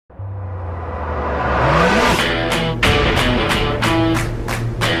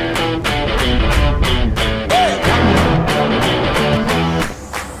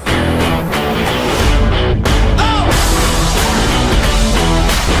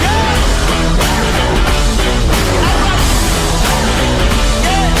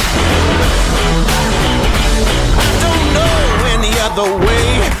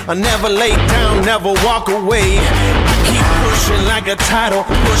I never lay down, never walk away. I keep pushing like a tidal,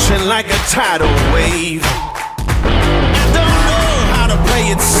 pushing like a tidal wave. I don't know how to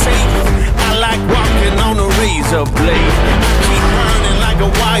play it safe. I like walking on a razor blade. I keep burning like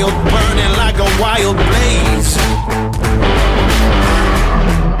a wild blaze.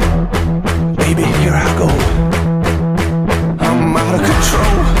 Baby, here I go. I'm out of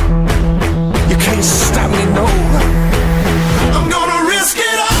control. You can't stop me, no. I'm gonna risk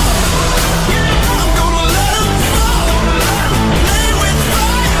it all. I'm gonna let them fall. Play with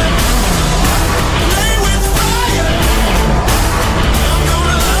fire. Play with fire. I'm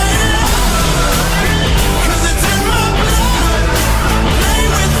gonna light it up, 'cause it's in my blood. Play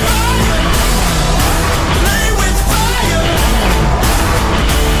with fire. Play with fire.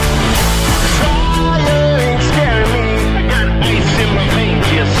 Fire ain't scaring me. I got ice in my veins,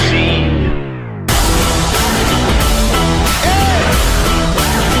 you see.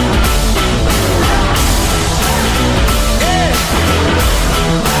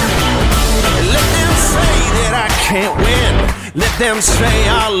 Can't win. Let them say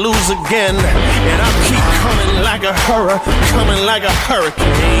I'll lose again, and I'll keep coming like a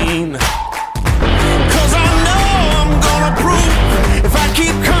hurricane. 'Cause I know I'm gonna prove, if I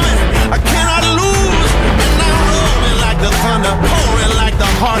keep coming, I cannot lose. And I'm rolling like the thunder, pouring like the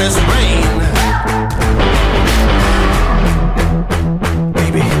hardest rain.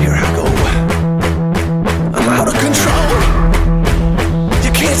 Baby, here I go. I'm out of control.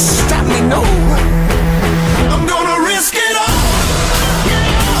 You can't stop me, no. I'm gonna risk it all.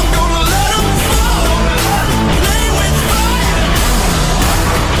 I'm gonna let them fall. Play with fire.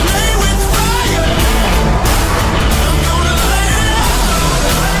 Play with fire. I'm gonna light it up,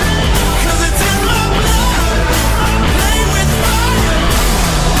 'cause it's in my blood. Play with fire.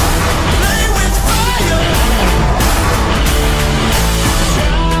 Play with fire.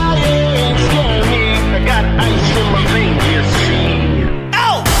 Fire ain't scaring me. I got ice in my veins, you see.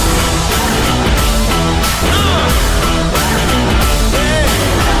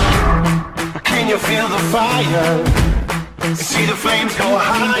 Can you feel the fire? See the flames go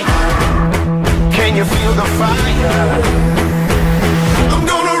high. Can you feel the fire? I'm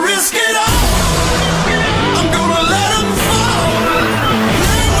gonna risk it all. I'm gonna let them fall.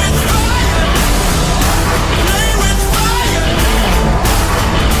 Play with fire. Play with fire.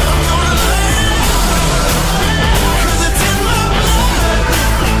 I'm gonna light it up, 'cause it's in my blood.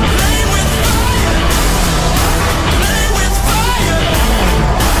 Play with fire. Play with fire.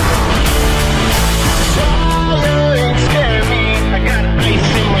 Fire ain't scaring me. I got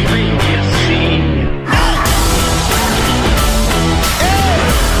ice in my veins, you see.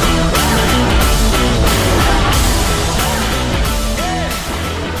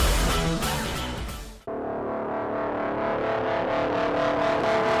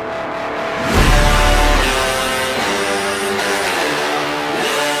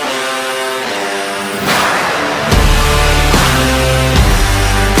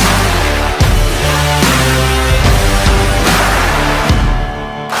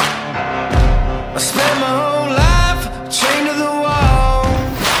 I spent my whole life chained to the wall,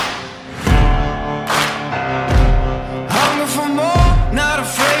 hungry for more, not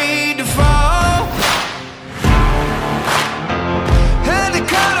afraid to fall. Had to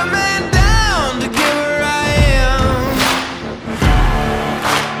cut a man down to get where I am,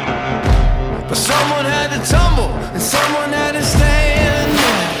 but someone had to tumble and someone had to stand.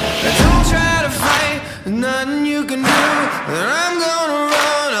 Don't try to fight, there's nothing you can do, and I'm gonna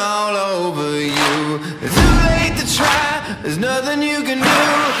run all over you. It's too late to try, there's nothing you can do.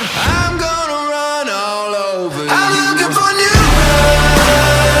 I'm gonna run all over you.